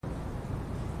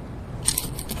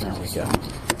There we go.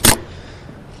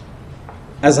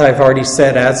 As I've already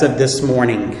said, as of this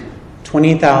morning,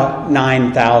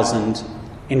 29,000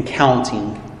 and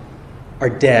counting are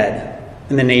dead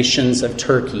in the nations of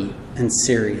Turkey and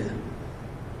Syria.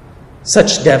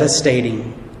 Such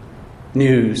devastating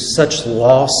news, such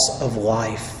loss of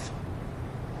life.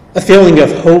 A feeling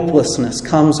of hopelessness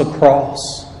comes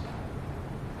across.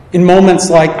 In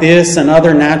moments like this and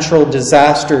other natural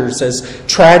disasters, as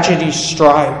tragedy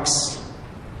strikes,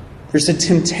 there's a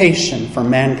temptation for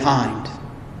mankind.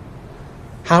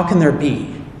 How can there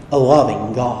be a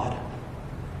loving God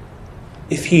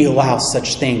if He allows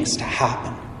such things to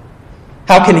happen?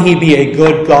 How can He be a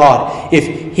good God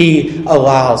if He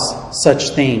allows such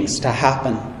things to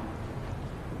happen?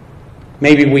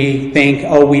 Maybe we think,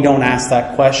 oh, we don't ask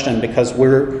that question because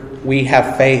we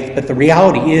have faith. But the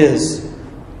reality is,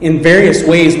 in various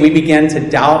ways, we begin to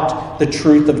doubt the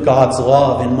truth of God's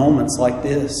love in moments like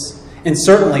this. And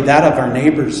certainly that of our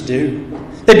neighbors do.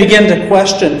 They begin to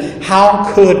question,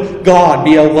 how could God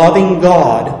be a loving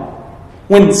God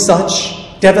when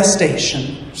such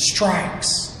devastation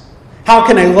strikes? How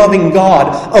can a loving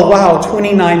God allow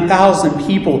 29,000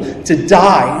 people to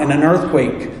die in an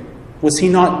earthquake? Was He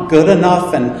not good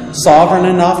enough and sovereign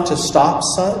enough to stop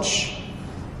such?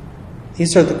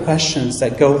 These are the questions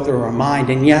that go through our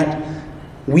mind, and yet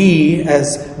we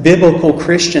as biblical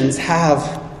Christians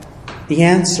have the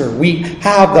answer. We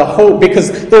have the hope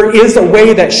because there is a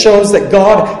way that shows that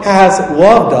God has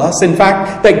loved us. In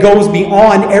fact, that goes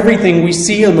beyond everything we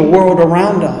see in the world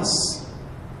around us.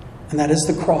 And that is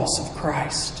the cross of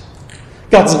Christ.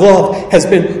 God's love has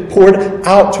been poured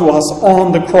out to us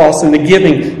on the cross in the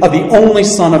giving of the only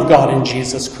Son of God in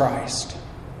Jesus Christ.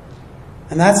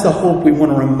 And that's the hope we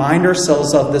want to remind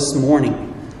ourselves of this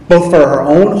morning, both for our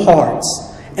own hearts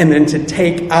and then to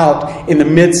take out in the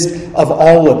midst of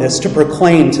all of this to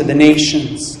proclaim to the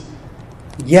nations.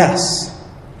 Yes,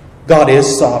 God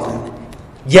is sovereign.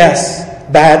 Yes,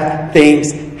 bad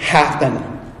things happen.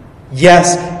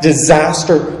 Yes,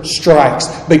 disaster strikes.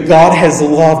 But God has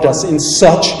loved us in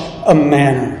such a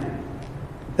manner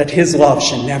that His love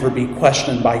should never be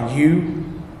questioned by you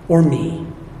or me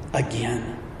again.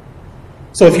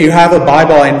 So if you have a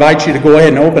Bible, I invite you to go ahead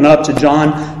and open up to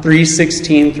John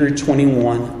 3:16 through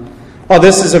 21. While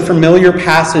this is a familiar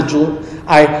passage,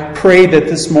 I pray that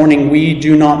this morning we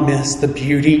do not miss the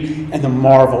beauty and the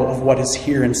marvel of what is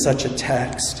here in such a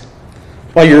text.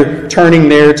 While you're turning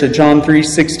there to John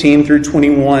 3:16 through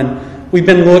 21, we've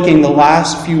been looking the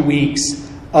last few weeks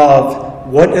of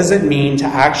what does it mean to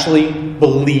actually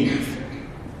believe.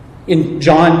 In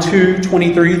John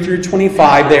 2:23 through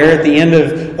 25, there at the end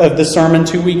of the sermon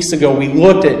 2 weeks ago, we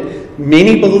looked at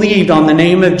many believed on the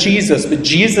name of Jesus, but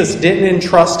Jesus didn't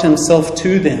entrust Himself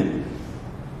to them.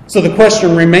 So the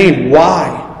question remained,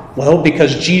 why? Well,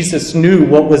 because Jesus knew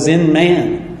what was in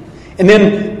man. And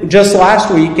then just last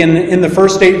week, in the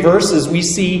first 8 verses, we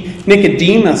see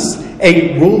Nicodemus,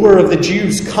 a ruler of the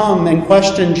Jews, come and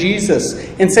question Jesus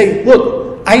and say, look,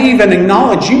 I even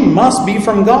acknowledge you must be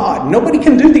from God. Nobody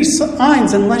can do these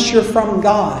signs unless you're from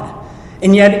God.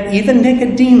 And yet even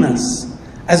Nicodemus,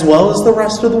 as well as the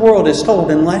rest of the world, is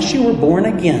told, unless you were born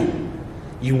again,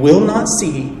 you will not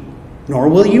see, nor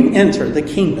will you enter the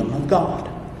kingdom of God.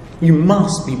 You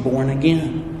must be born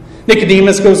again.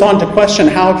 Nicodemus goes on to question,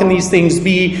 how can these things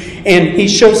be? And he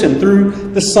shows him through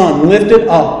the Son, lifted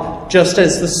up, just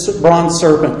as the bronze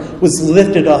serpent was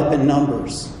lifted up in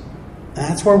Numbers. And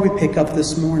that's where we pick up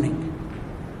this morning.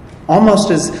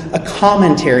 Almost as a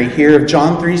commentary here of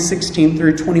John 3:16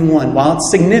 through 21. While it's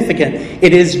significant,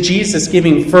 it is Jesus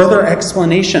giving further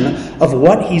explanation of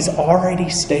what He's already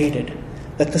stated.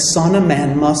 That the Son of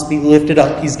Man must be lifted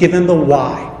up. He's given the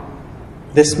why.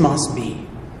 This must be.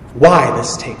 Why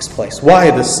this takes place. Why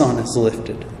the Son is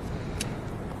lifted.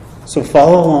 So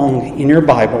follow along in your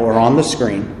Bible or on the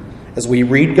screen as we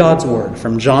read God's Word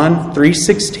from John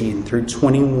 3:16 through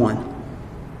 21.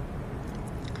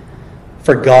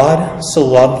 For God so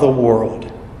loved the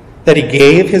world that He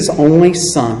gave His only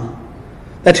Son,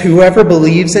 that whoever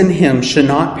believes in Him should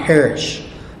not perish,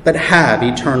 but have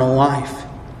eternal life.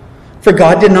 For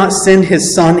God did not send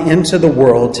His Son into the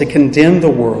world to condemn the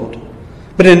world,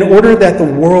 but in order that the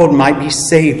world might be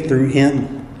saved through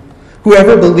Him.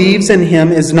 Whoever believes in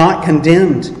Him is not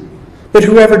condemned, but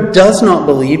whoever does not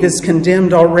believe is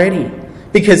condemned already,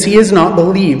 because he has not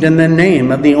believed in the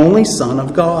name of the only Son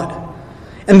of God.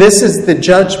 And this is the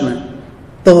judgment.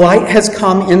 The light has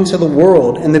come into the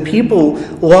world, and the people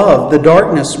love the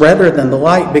darkness rather than the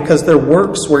light, because their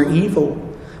works were evil.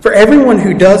 For everyone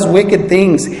who does wicked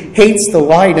things hates the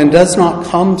light and does not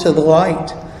come to the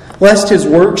light, lest his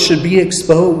works should be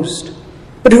exposed.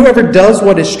 But whoever does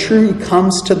what is true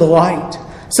comes to the light,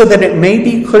 so that it may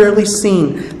be clearly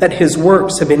seen that his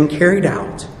works have been carried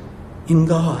out in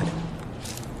God.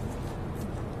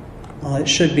 Well, it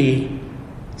should be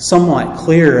somewhat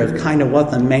clear of kind of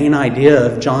what the main idea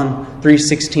of John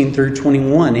 3:16 through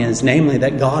 21 is, namely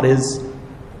that God is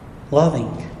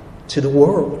loving to the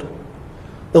world.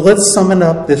 But let's sum it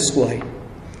up this way.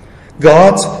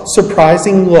 God's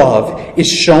surprising love is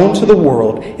shown to the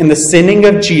world in the sending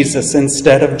of Jesus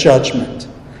instead of judgment.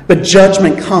 But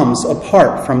judgment comes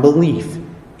apart from belief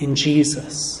in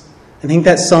Jesus. I think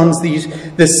that sums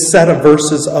this set of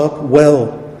verses up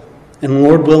well. And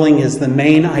Lord willing is the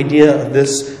main idea of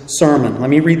this sermon. Let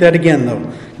me read that again,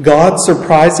 though. God's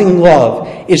surprising love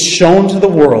is shown to the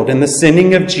world in the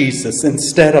sending of Jesus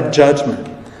instead of judgment.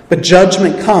 But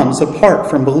judgment comes apart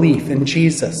from belief in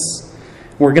Jesus.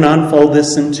 We're going to unfold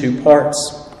this in two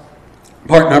parts.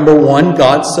 Part number one,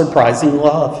 God's surprising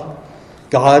love.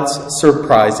 God's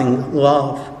surprising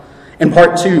love. And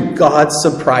part two, God's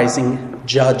surprising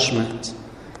judgment.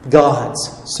 God's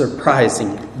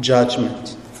surprising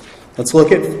judgment. Let's look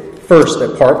first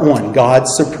at part one,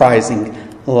 God's surprising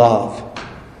love.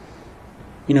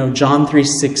 You know, John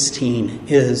 3:16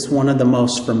 is one of the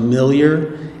most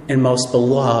familiar and most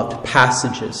beloved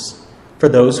passages for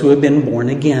those who have been born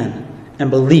again and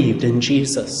believed in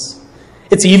Jesus.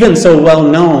 It's even so well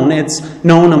known, it's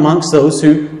known amongst those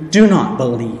who do not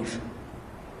believe.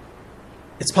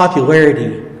 Its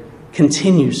popularity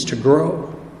continues to grow.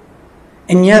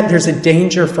 And yet there's a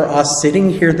danger for us sitting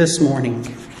here this morning.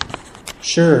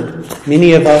 Sure,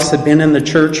 many of us have been in the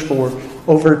church for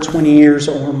over 20 years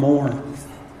or more,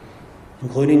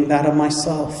 including that of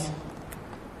myself.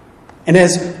 And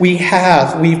as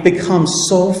we've become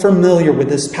so familiar with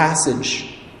this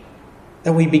passage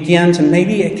that we begin to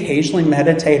maybe occasionally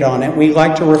meditate on it. We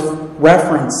like to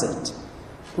reference it.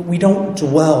 But we don't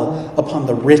dwell upon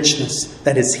the richness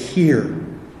that is here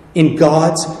in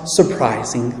God's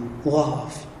surprising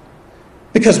love.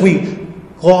 Because we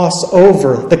gloss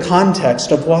over the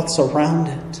context of what's around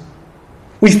it.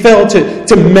 We fail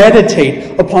to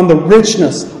meditate upon the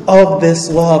richness of this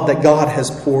love that God has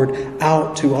poured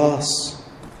out to us.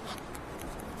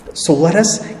 So let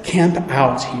us camp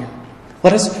out here.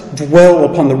 Let us dwell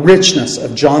upon the richness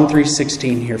of John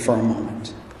 3:16 here for a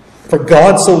moment. For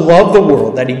God so loved the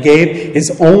world that he gave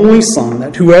his only Son,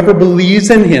 that whoever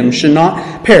believes in him should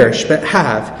not perish but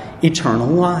have eternal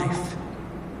life.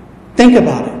 Think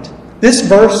about it. This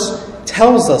verse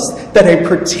tells us that a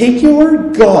particular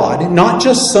God, not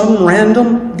just some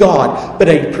random God, but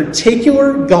a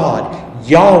particular God,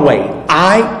 Yahweh,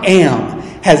 I am,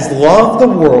 has loved the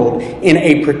world in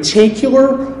a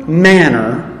particular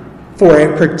manner for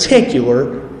a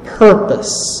particular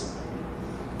purpose.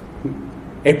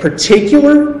 A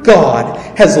particular God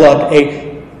has loved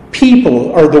a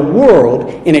people or the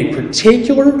world in a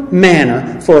particular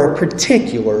manner for a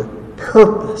particular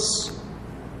purpose.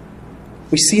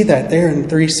 We see that there in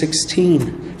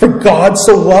 3:16. For God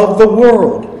so loved the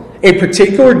world. A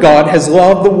particular God has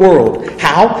loved the world.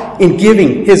 How? In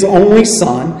giving his only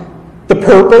Son, the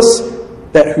purpose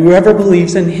that whoever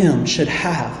believes in him should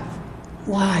have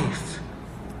life.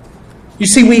 You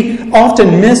see, we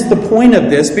often miss the point of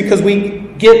this because we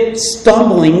get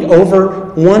stumbling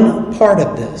over one part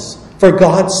of this. For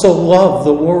God so loved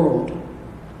the world.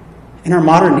 And our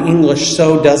modern English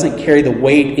so doesn't carry the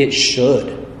weight it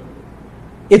should.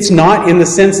 It's not in the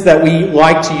sense that we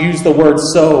like to use the word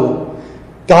so.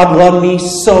 God loved me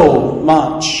so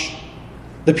much.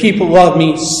 The people love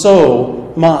me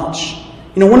so much.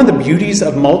 You know, one of the beauties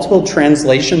of multiple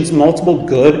translations, multiple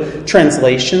good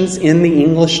translations in the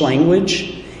English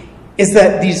language, is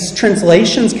that these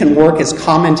translations can work as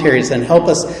commentaries and help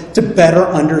us to better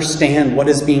understand what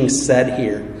is being said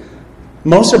here.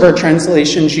 Most of our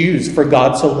translations use "for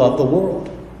God so loved the world."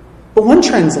 But one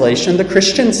translation, the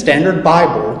Christian Standard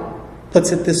Bible,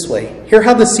 puts it this way. Hear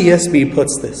how the CSB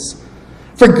puts this.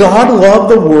 For God loved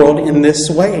the world in this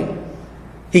way.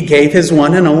 He gave his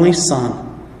one and only Son,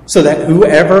 so that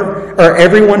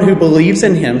everyone who believes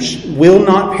in him will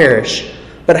not perish,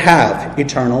 but have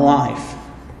eternal life.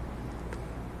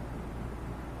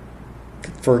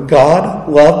 For God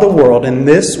loved the world in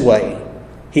this way.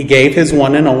 He gave his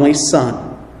one and only Son,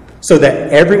 so that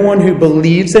everyone who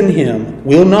believes in him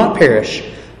will not perish,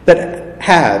 but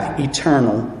have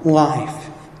eternal life.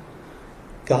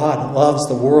 God loves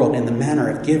the world in the manner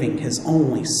of giving his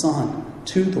only Son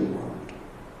to the world.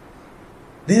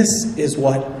 This is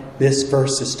what this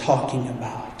verse is talking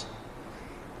about.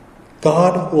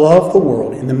 God loved the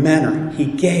world in the manner he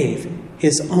gave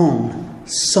his own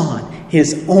Son,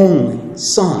 his only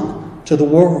Son, to the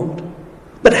world.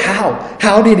 But how?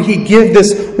 How did he give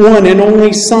this one and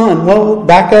only Son? Well,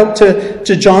 back up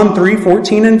to John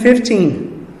 3:14 and 15.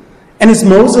 And as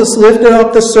Moses lifted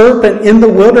up the serpent in the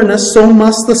wilderness, so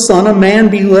must the Son of Man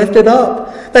be lifted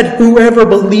up, that whoever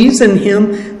believes in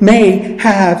him may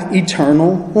have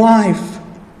eternal life.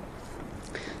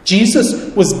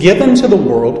 Jesus was given to the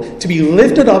world to be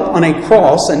lifted up on a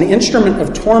cross, an instrument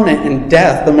of torment and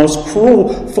death, the most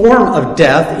cruel form of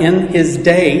death in his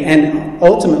day, and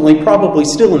ultimately probably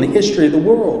still in the history of the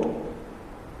world.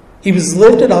 He was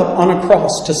lifted up on a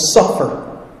cross to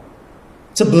suffer,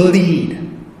 to bleed,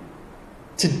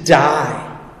 to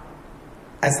die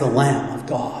as the Lamb of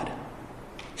God.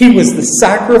 He was the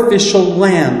sacrificial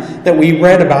lamb that we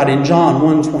read about in John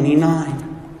 1:29.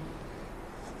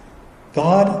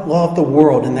 God loved the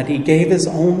world in that he gave his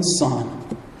own Son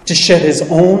to shed his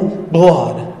own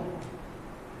blood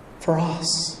for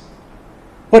us.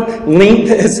 What length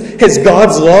has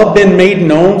God's love been made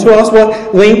known to us?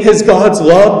 What length has God's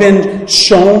love been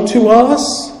shown to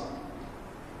us?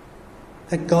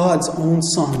 That God's own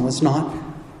Son was not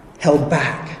held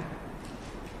back.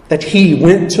 That he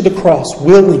went to the cross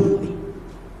willingly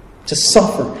to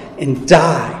suffer and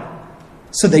die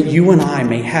so that you and I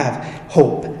may have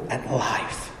hope at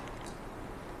life.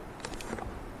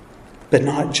 But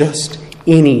not just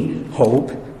any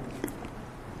hope.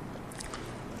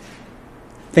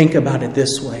 Think about it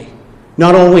this way.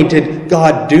 Not only did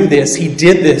God do this, he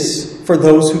did this for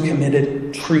those who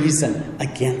committed treason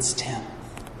against him.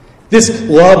 This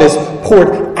love is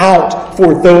poured out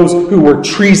for those who were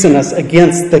treasonous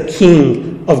against the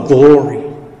King of glory.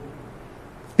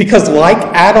 Because like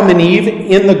Adam and Eve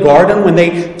in the garden, when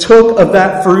they took of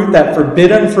that fruit, that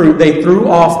forbidden fruit, they threw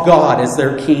off God as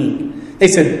their king. They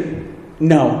said,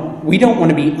 no, we don't want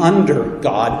to be under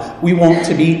God. We want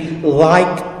to be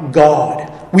like God.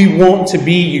 We want to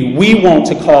be you. We want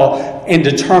to call and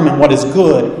determine what is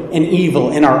good and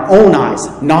evil in our own eyes,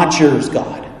 not yours,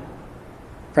 God.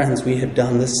 Friends, we have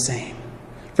done the same.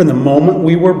 From the moment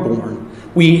we were born,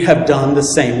 we have done the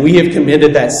same. We have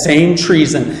committed that same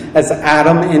treason as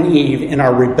Adam and Eve in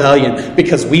our rebellion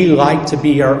because we like to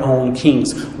be our own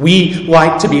kings. We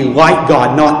like to be like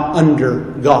God, not under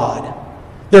God.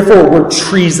 Therefore, we're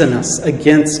treasonous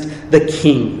against the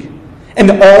King. And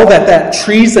all that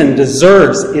treason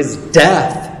deserves is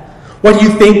death. What do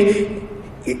you think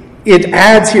it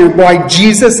adds here? Why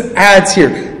Jesus adds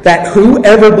here? That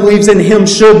whoever believes in him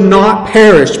should not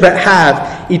perish, but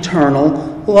have eternal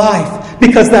life.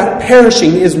 Because that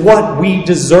perishing is what we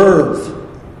deserve.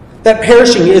 That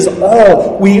perishing is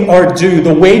all we are due.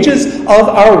 The wages of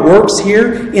our works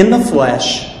here in the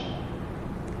flesh,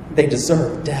 they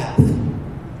deserve death.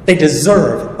 They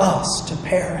deserve us to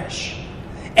perish.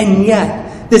 And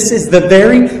yet, this is the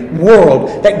very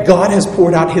world that God has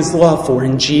poured out his love for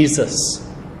in Jesus.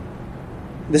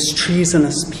 This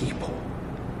treasonous people.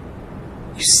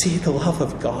 You see the love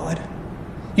of God?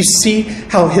 You see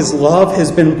how his love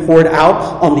has been poured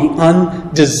out on the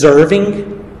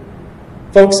undeserving?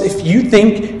 Folks, if you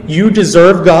think you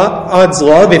deserve God's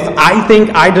love, if I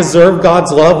think I deserve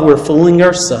God's love, we're fooling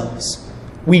ourselves.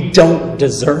 We don't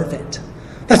deserve it.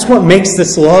 That's what makes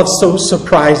this love so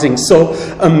surprising, so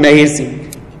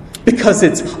amazing. Because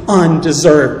it's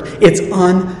undeserved. It's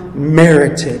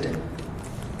unmerited.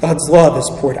 God's love is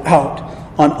poured out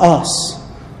on us,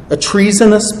 a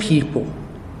treasonous people.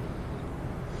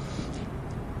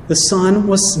 The Son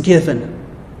was given.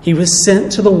 He was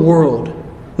sent to the world,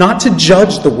 not to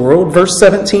judge the world. Verse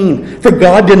 17, for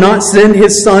God did not send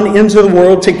his Son into the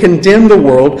world to condemn the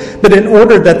world, but in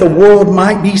order that the world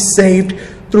might be saved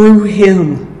through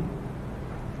him.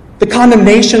 The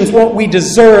condemnation is what we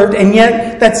deserved, and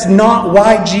yet that's not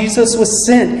why Jesus was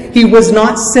sent. He was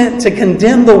not sent to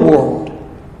condemn the world,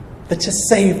 but to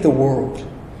save the world,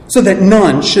 so that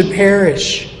none should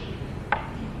perish.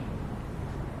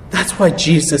 That's why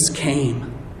Jesus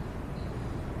came.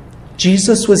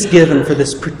 Jesus was given for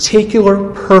this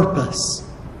particular purpose,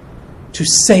 to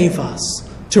save us,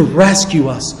 to rescue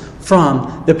us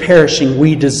from the perishing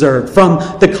we deserved, from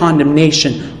the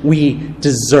condemnation we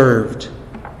deserved.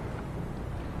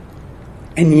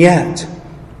 And yet,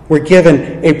 we're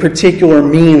given a particular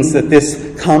means that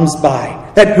this comes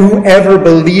by, that whoever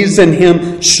believes in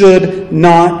him should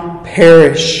not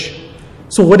perish.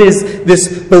 So what is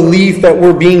this belief that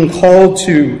we're being called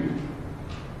to?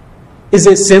 Is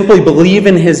it simply believe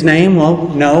in his name? Well,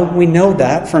 no, we know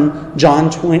that from John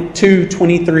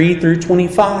 2:23 through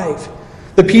 25.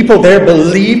 The people there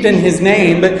believed in his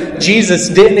name, but Jesus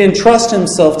didn't entrust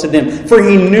himself to them, for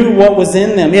he knew what was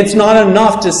in them. It's not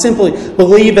enough to simply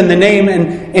believe in the name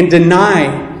and deny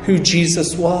who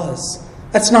Jesus was.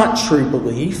 That's not true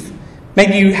belief.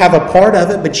 Maybe you have a part of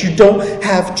it, but you don't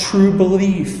have true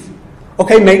belief.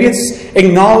 Okay, maybe it's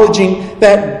acknowledging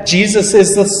that Jesus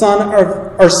is the Son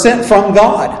or sent from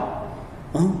God.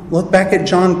 Well, look back at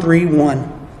John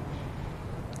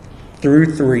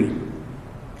 3:1-3.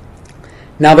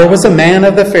 Now there was a man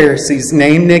of the Pharisees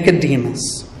named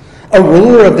Nicodemus, a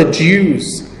ruler of the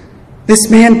Jews. This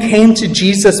man came to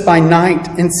Jesus by night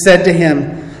and said to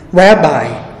him,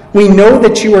 Rabbi, we know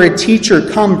that you are a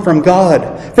teacher come from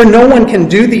God, for no one can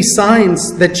do these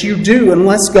signs that you do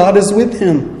unless God is with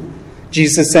him.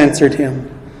 Jesus answered him,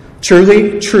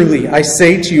 Truly, truly, I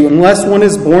say to you, unless one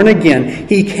is born again,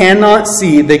 he cannot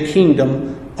see the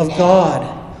kingdom of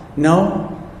God.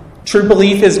 No, true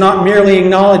belief is not merely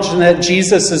acknowledging that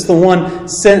Jesus is the one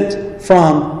sent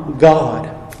from God.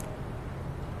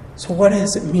 So what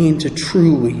does it mean to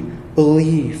truly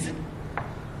believe?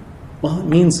 Well, it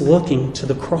means looking to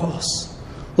the cross,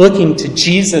 looking to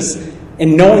Jesus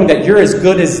and knowing that you're as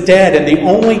good as dead, and the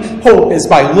only hope is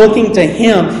by looking to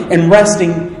Him and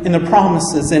resting in the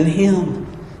promises in Him.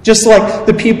 Just like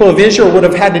the people of Israel would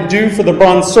have had to do for the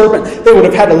bronze serpent, they would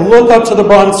have had to look up to the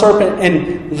bronze serpent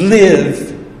and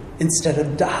live instead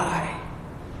of die.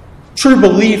 True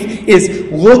belief is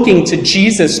looking to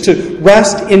Jesus, to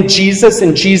rest in Jesus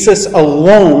and Jesus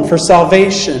alone for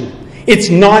salvation. It's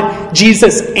not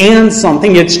Jesus and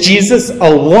something, it's Jesus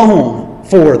alone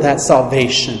for that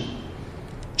salvation.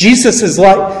 Jesus is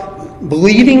like,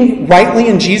 believing rightly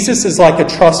in Jesus is like a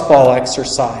trust fall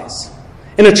exercise.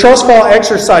 In a trust fall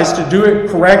exercise, to do it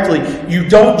correctly, you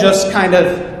don't just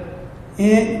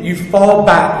you fall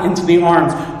back into the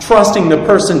arms, trusting the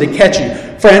person to catch you.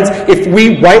 Friends, if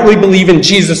we rightly believe in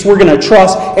Jesus, we're going to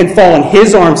trust and fall in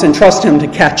His arms and trust Him to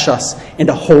catch us and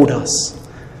to hold us.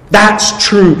 That's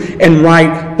true and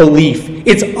right belief.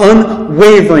 It's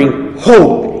unwavering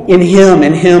hope in Him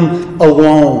and Him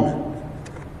alone.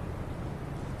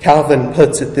 Calvin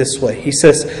puts it this way. He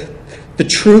says, the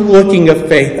true looking of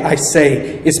faith, I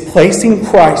say, is placing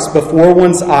Christ before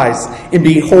one's eyes and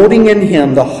beholding in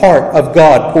Him the heart of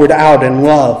God poured out in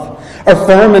love. Our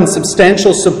firm and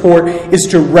substantial support is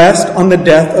to rest on the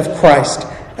death of Christ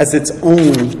as its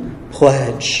own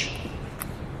pledge.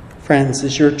 Friends,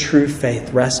 is your true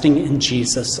faith resting in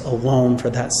Jesus alone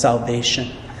for that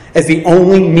salvation as the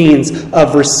only means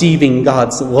of receiving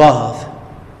God's love?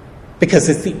 Because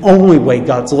it's the only way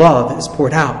God's love is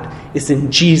poured out is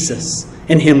in Jesus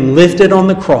and Him lifted on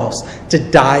the cross to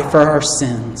die for our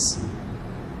sins.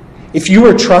 If you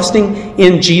are trusting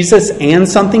in Jesus and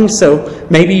something, so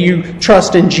maybe you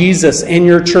trust in Jesus and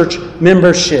your church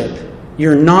membership,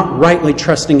 you're not rightly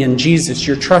trusting in Jesus,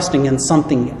 you're trusting in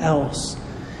something else.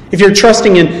 If you're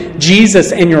trusting in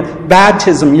Jesus and your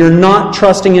baptism, you're not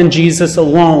trusting in Jesus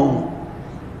alone.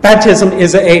 Baptism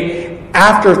is an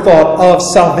afterthought of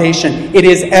salvation. It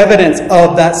is evidence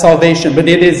of that salvation, but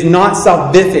it is not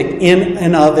salvific in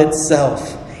and of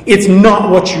itself. It's not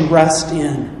what you rest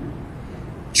in.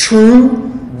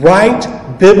 True, right,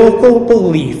 biblical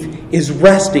belief is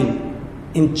resting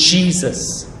in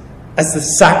Jesus as the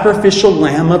sacrificial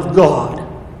Lamb of God,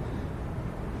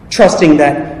 trusting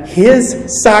that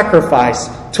His sacrifice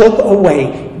took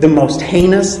away the most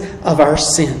heinous of our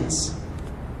sins,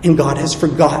 and God has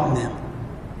forgotten them,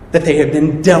 that they have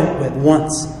been dealt with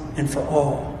once and for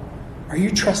all. Are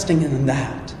you trusting in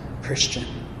that, Christian?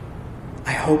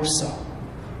 I hope so,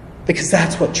 because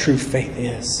that's what true faith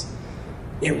is.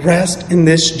 It rests in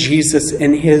this Jesus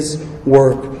and His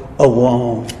work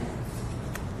alone.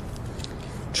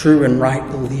 True and right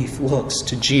belief looks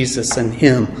to Jesus and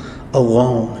Him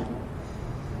alone.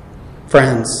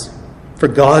 Friends, for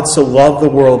God so loved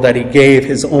the world that He gave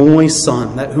His only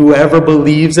Son, that whoever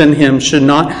believes in Him should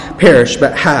not perish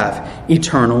but have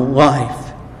eternal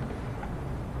life.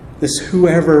 This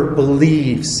whoever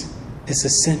believes is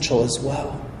essential as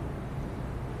well.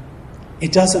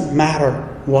 It doesn't matter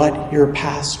what your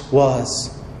past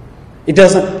was. It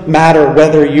doesn't matter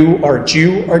whether you are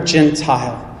Jew or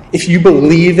Gentile. If you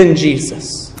believe in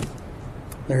Jesus,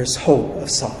 there is hope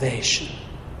of salvation.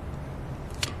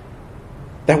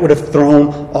 That would have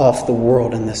thrown off the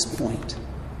world in this point,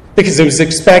 because it was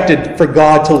expected for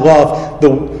God to love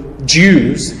the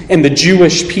Jews and the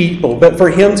Jewish people, but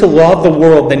for Him to love the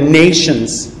world, the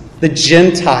nations, the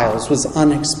Gentiles, was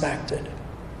unexpected.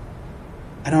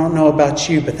 I don't know about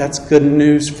you, but that's good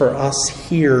news for us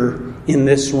here in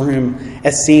this room,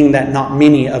 as seeing that not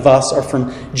many of us are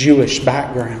from Jewish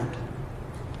background.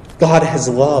 God has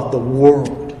loved the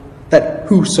world, that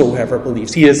whosoever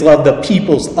believes. He has loved the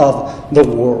peoples of the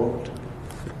world.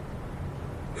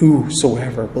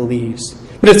 Whosoever believes.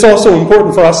 But it's also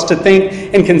important for us to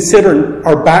think and consider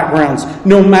our backgrounds,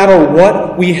 no matter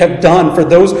what we have done. For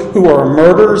those who are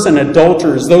murderers and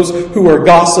adulterers, those who are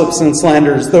gossips and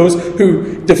slanderers, those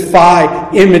who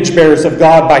defy image bearers of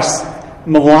God by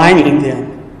maligning them,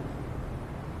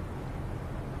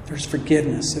 there's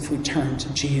forgiveness if we turn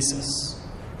to Jesus.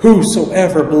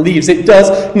 Whosoever believes. It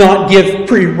does not give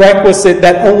prerequisite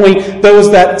that only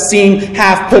those that seem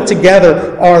half put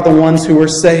together are the ones who are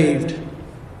saved.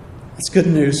 It's good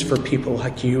news for people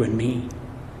like you and me.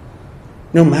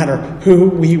 No matter who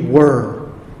we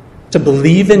were, to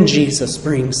believe in Jesus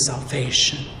brings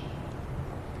salvation.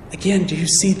 Again, do you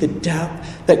see the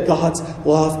depth that God's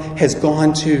love has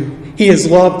gone to? He has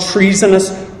loved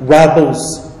treasonous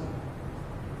rebels.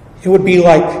 It would be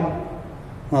like,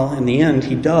 well, in the end,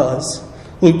 he does.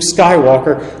 Luke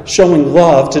Skywalker showing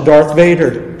love to Darth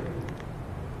Vader.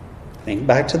 Think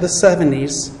back to the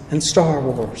 70s and Star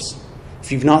Wars.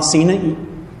 If you've not seen it,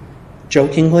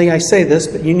 jokingly I say this,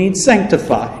 but you need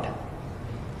Sanctified.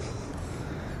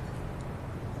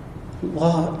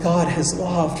 God has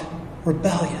loved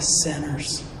rebellious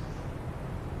sinners.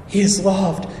 He has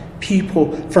loved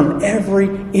people from every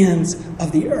ends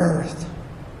of the earth.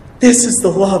 This is the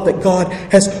love that God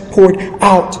has poured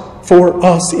out for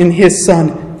us in His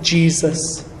Son,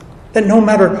 Jesus. That no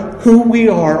matter who we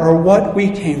are or what we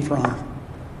came from,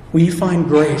 we find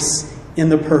grace in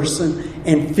the person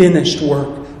and finished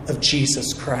work of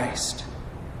Jesus Christ.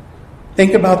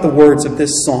 Think about the words of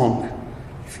this song.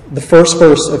 The first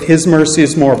verse of His Mercy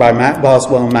is More by Matt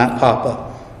Boswell and Matt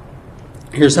Papa.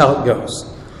 Here's how it goes.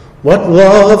 What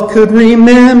love could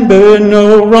remember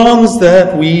no wrongs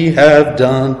that we have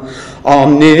done?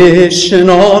 Omniscient,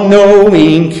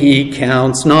 all-knowing, He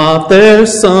counts not their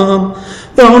sum.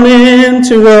 Thrown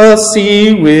into a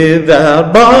sea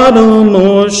without bottom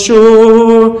or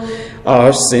shore.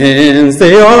 Our sins,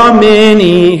 they are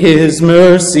many, His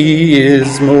mercy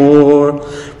is more.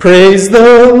 Praise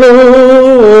the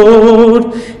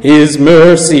Lord, His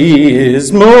mercy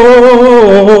is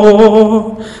more.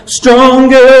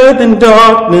 Stronger than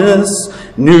darkness,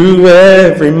 new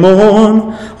every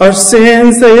morn. Our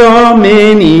sins, they are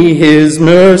many, His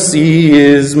mercy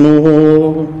is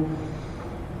more.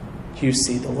 You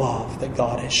see the love that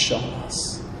God has shown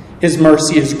us. His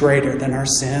mercy is greater than our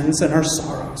sins and our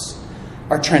sorrows,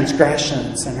 our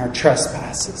transgressions and our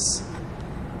trespasses.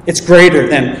 It's greater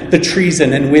than the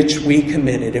treason in which we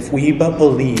committed if we but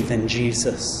believe in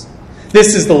Jesus.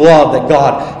 This is the love that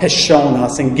God has shown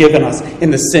us and given us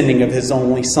in the sending of His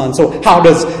only Son. So how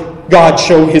does God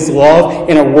show His love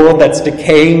in a world that's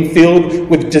decaying, filled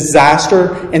with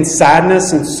disaster and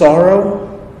sadness and sorrow?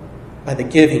 By the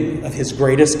giving of His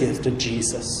greatest gift of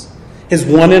Jesus, His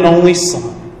one and only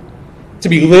Son, to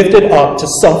be lifted up, to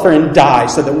suffer and die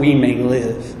so that we may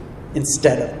live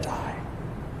instead of die.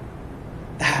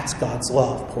 That's God's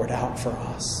love poured out for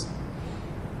us.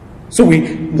 So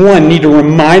we, one, need to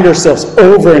remind ourselves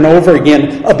over and over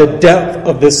again of the depth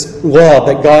of this love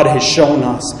that God has shown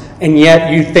us. And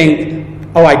yet you think,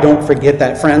 oh, I don't forget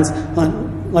that. Friends,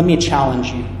 let me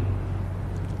challenge you.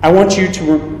 I want you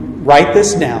to write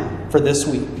this down for this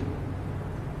week.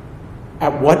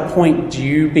 At what point do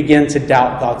you begin to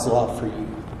doubt God's love for you?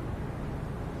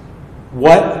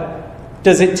 What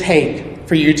does it take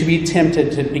for you to be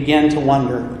tempted to begin to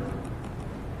wonder,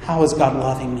 how is God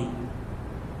loving me?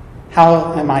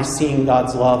 How am I seeing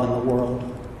God's love in the world?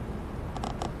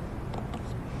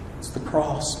 It's the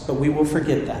cross, but we will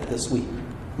forget that this week.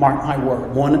 Mark my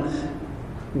word.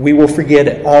 We will forget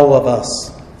it, all of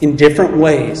us, in different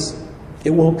ways.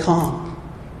 It will come.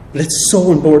 But it's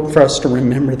so important for us to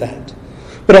remember that.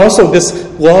 But also this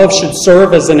love should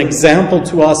serve as an example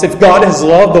to us. If God has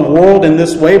loved the world in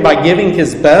this way by giving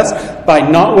His best, by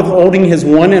not withholding His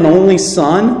one and only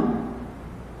Son,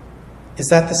 is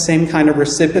that the same kind of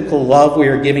reciprocal love we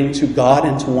are giving to God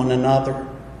and to one another?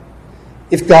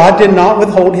 If God did not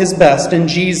withhold His best in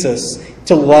Jesus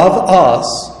to love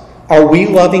us, are we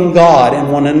loving God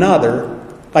and one another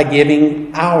by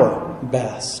giving our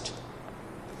best?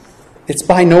 It's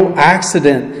by no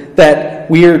accident that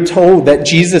we are told that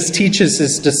Jesus teaches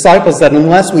His disciples that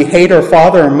unless we hate our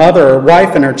father or mother or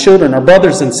wife and our children, our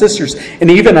brothers and sisters,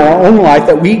 and even our own life,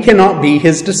 that we cannot be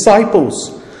His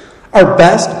disciples. Our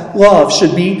best love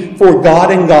should be for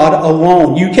God and God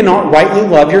alone. You cannot rightly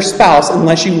love your spouse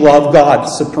unless you love God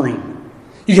supreme.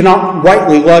 You cannot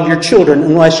rightly love your children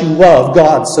unless you love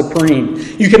God supreme.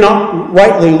 You cannot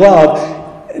rightly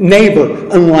love neighbor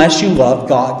unless you love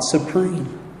God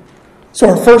supreme. So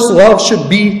our first love should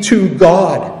be to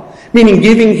God, meaning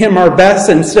giving Him our best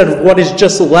instead of what is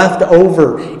just left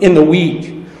over in the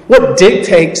week. What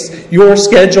dictates your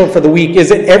schedule for the week? Is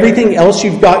it everything else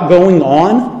you've got going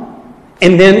on?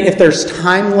 And then if there's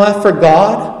time left for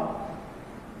God?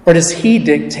 Or does He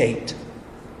dictate?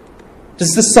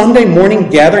 Does the Sunday morning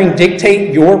gathering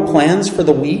dictate your plans for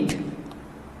the week?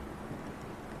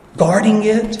 Guarding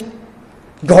it?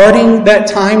 Guarding that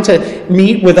time to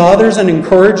meet with others and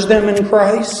encourage them in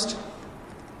Christ?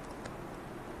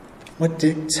 What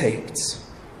dictates?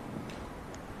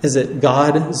 Is it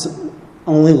God is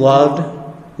only loved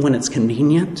when it's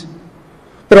convenient?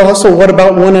 But also, what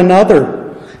about one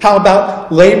another? How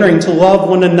about laboring to love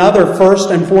one another first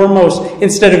and foremost,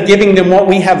 instead of giving them what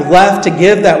we have left to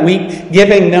give that week,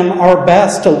 giving them our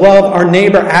best to love our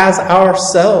neighbor as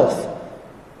ourselves?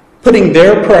 Putting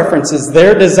their preferences,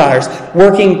 their desires,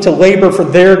 working to labor for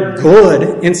their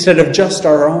good instead of just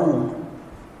our own.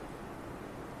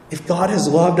 If God has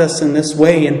loved us in this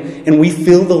way and we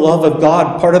feel the love of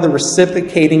God, part of the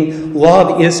reciprocating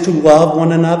love is to love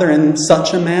one another in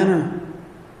such a manner.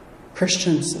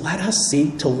 Christians, let us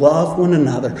seek to love one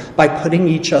another by putting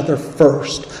each other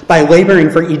first, by laboring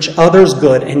for each other's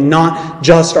good and not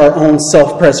just our own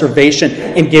self-preservation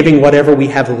and giving whatever we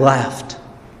have left.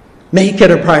 Make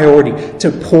it a priority to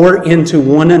pour into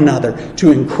one another,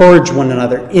 to encourage one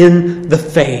another in the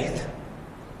faith.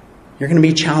 You're going to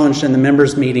be challenged in the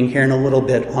members' meeting here in a little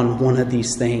bit on one of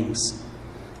these things.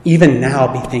 Even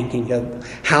now, be thinking of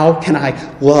how can I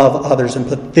love others and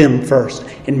put them first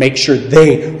and make sure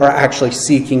they are actually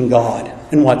seeking God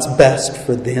and what's best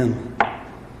for them.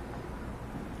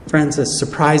 Friends, as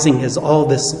surprising as all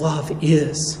this love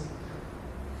is,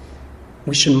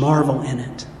 we should marvel in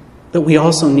it. But we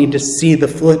also need to see the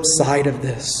flip side of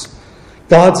this.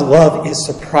 God's love is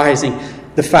surprising.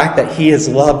 The fact that He has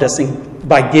loved us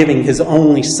by giving His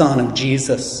only Son of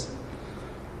Jesus.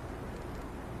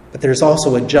 But there's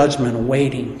also a judgment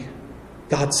awaiting.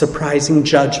 God's surprising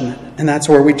judgment. And that's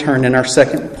where we turn in our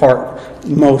second part,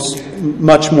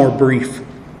 much more brief.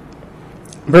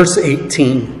 Verse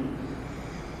 18.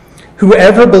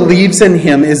 Whoever believes in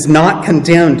Him is not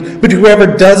condemned, but whoever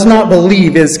does not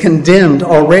believe is condemned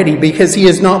already, because he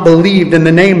has not believed in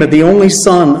the name of the only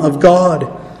Son of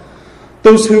God.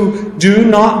 Those who do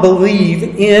not believe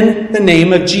in the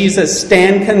name of Jesus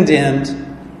stand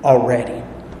condemned already.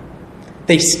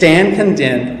 They stand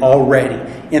condemned already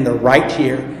in the right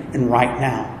here and right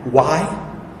now. Why?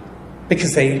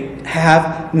 Because they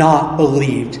have not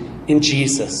believed in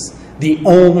Jesus, the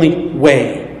only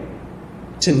way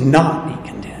to not be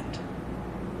condemned.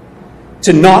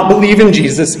 To not believe in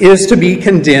Jesus is to be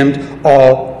condemned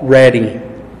already.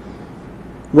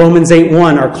 Romans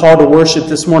 8:1, our call to worship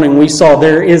this morning, we saw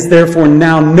there is therefore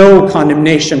now no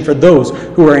condemnation for those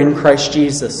who are in Christ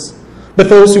Jesus. But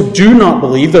those who do not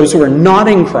believe, those who are not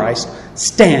in Christ,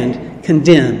 stand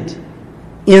condemned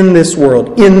in this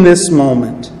world, in this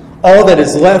moment. All that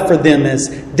is left for them is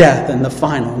death and the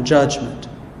final judgment.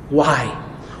 Why?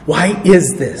 Why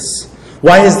is this?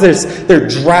 Why is this their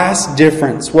drastic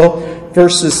difference? Well,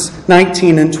 verses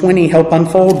 19 and 20 help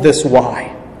unfold this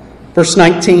why. Verse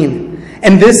 19,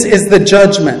 and this is the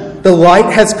judgment. The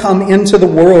light has come into the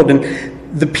world,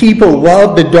 and the people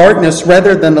love the darkness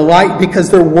rather than the light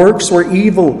because their works were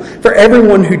evil. For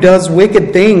everyone who does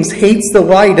wicked things hates the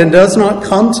light and does not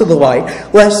come to the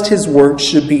light, lest his works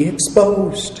should be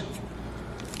exposed.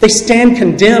 They stand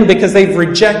condemned because they've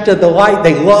rejected the light.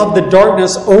 They love the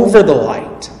darkness over the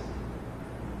light.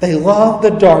 They love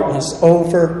the darkness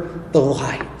over the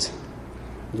light.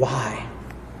 Why?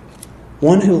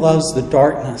 One who loves the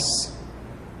darkness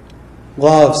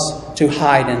loves to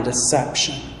hide in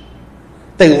deception.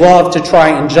 They love to try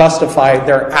and justify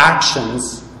their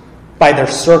actions by their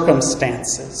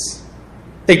circumstances.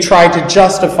 They try to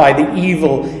justify the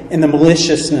evil and the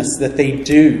maliciousness that they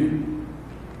do.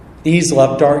 These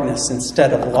love darkness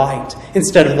instead of light,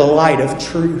 instead of the light of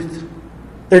truth.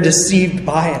 They're deceived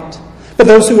by it. But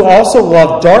those who also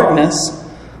love darkness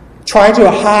try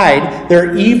to hide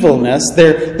their evilness,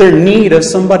 their need of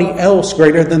somebody else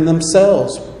greater than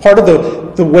themselves. Part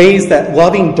of the ways that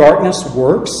loving darkness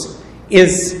works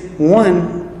is,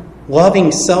 one,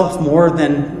 loving self more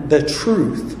than the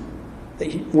truth,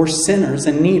 that we're sinners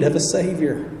in need of a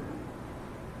Savior.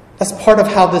 That's part of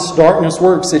how this darkness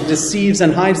works. It deceives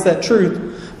and hides that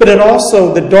truth. But it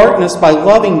also, the darkness, by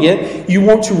loving it, you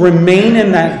want to remain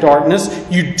in that darkness.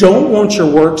 You don't want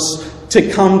your works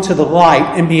to come to the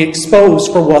light and be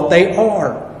exposed for what they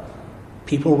are.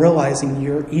 People realizing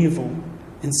you're evil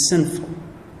and sinful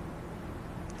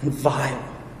and vile.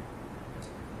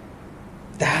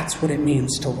 That's what it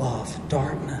means to love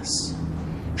darkness.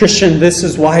 Christian, this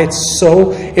is why it's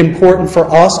so important for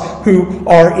us who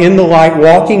are in the light,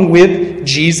 walking with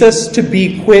Jesus, to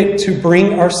be quick to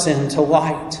bring our sin to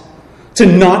light, to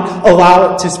not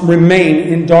allow it to remain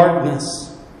in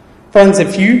darkness. Friends,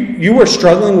 if you are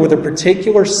struggling with a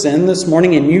particular sin this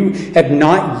morning and you have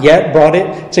not yet brought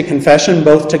it to confession,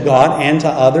 both to God and to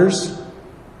others,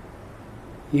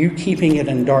 you keeping it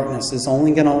in darkness is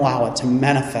only going to allow it to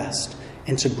manifest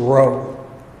and to grow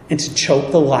and to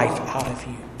choke the life out of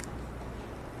you.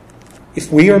 If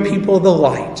we are people of the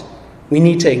light, we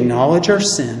need to acknowledge our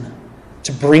sin,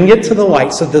 to bring it to the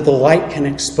light so that the light can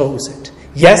expose it.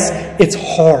 Yes, it's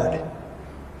hard.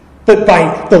 But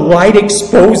by the light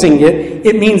exposing it,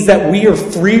 it means that we are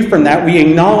free from that. We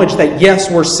acknowledge that,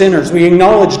 yes, we're sinners. We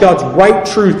acknowledge God's right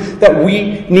truth that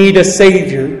we need a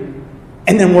Savior.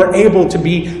 And then we're able to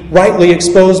be rightly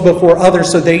exposed before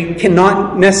others so they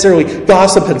cannot necessarily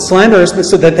gossip and slander us, but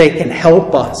so that they can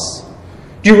help us.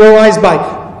 Do you realize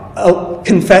by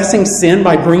confessing sin,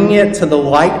 by bringing it to the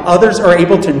light, others are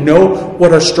able to know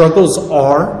what our struggles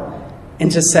are and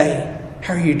to say,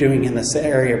 how are you doing in this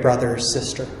area, brother or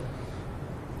sister?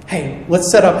 Hey,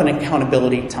 let's set up an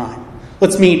accountability time.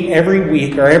 Let's meet every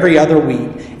week or every other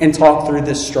week and talk through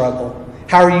this struggle.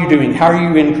 How are you doing? How are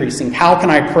you increasing? How can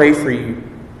I pray for you?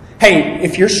 Hey,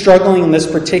 if you're struggling in this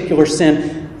particular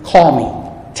sin, call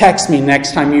me. Text me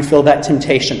next time you feel that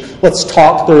temptation. Let's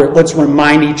talk through it. Let's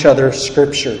remind each other of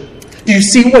Scripture. Do you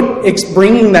see what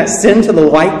bringing that sin to the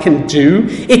light can do?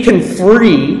 It can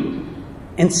free,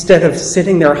 instead of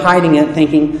sitting there hiding it,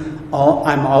 thinking, oh,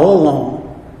 I'm all alone.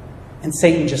 And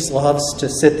Satan just loves to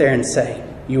sit there and say,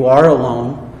 you are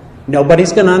alone.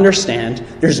 Nobody's going to understand.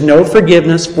 There's no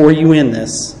forgiveness for you in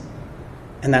this.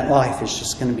 And that life is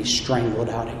just going to be strangled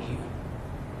out of you.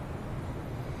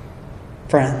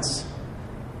 Friends,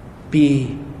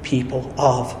 be people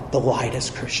of the light as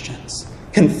Christians.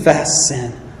 Confess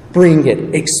sin. Bring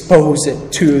it. Expose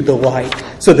it to the light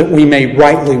so that we may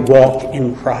rightly walk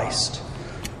in Christ.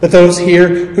 But those here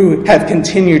who have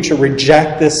continued to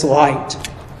reject this light,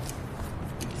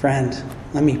 friend,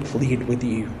 let me plead with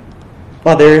you.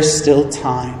 While there is still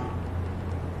time,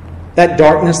 that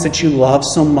darkness that you love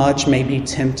so much may be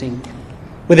tempting,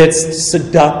 with its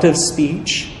seductive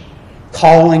speech,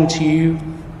 calling to you,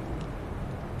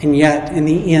 and yet in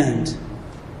the end,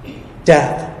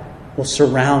 death will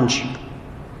surround you.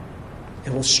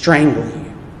 It will strangle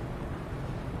you,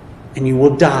 and you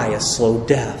will die a slow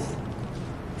death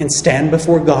and stand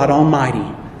before God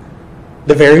Almighty,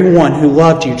 the very one who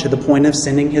loved you to the point of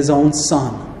sending his own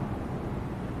Son,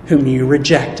 whom you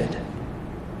rejected.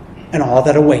 And all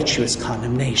that awaits you is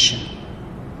condemnation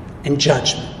and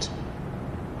judgment,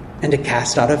 and to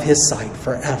cast out of his sight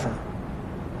forever.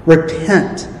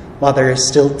 Repent while there is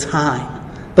still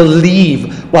time.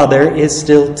 Believe while there is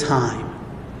still time.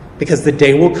 Because the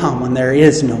day will come when there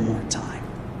is no more time.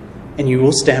 And you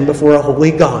will stand before a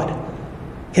holy God,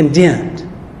 condemned,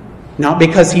 not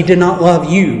because he did not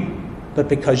love you, but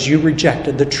because you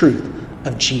rejected the truth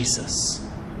of Jesus.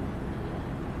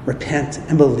 Repent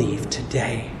and believe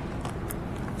today.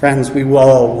 Friends, we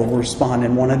all will respond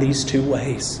in one of these two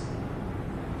ways.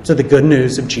 To the good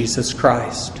news of Jesus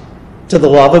Christ. To the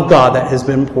love of God that has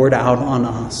been poured out on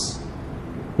us.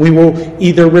 We will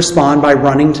either respond by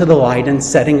running to the light and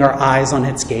setting our eyes on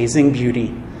its gazing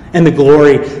beauty and the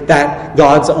glory that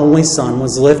God's only Son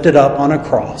was lifted up on a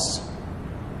cross.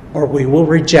 Or we will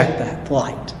reject that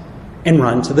light and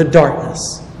run to the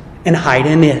darkness and hide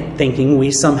in it, thinking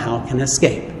we somehow can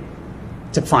escape,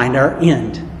 to find our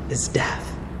end is death.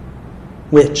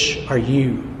 Which are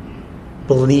you?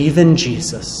 Believe in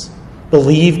Jesus.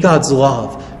 Believe God's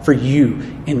love for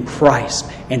you in Christ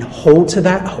and hold to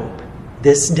that hope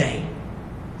this day.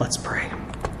 Let's pray.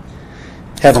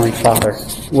 Heavenly Father,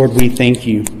 Lord, we thank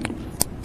you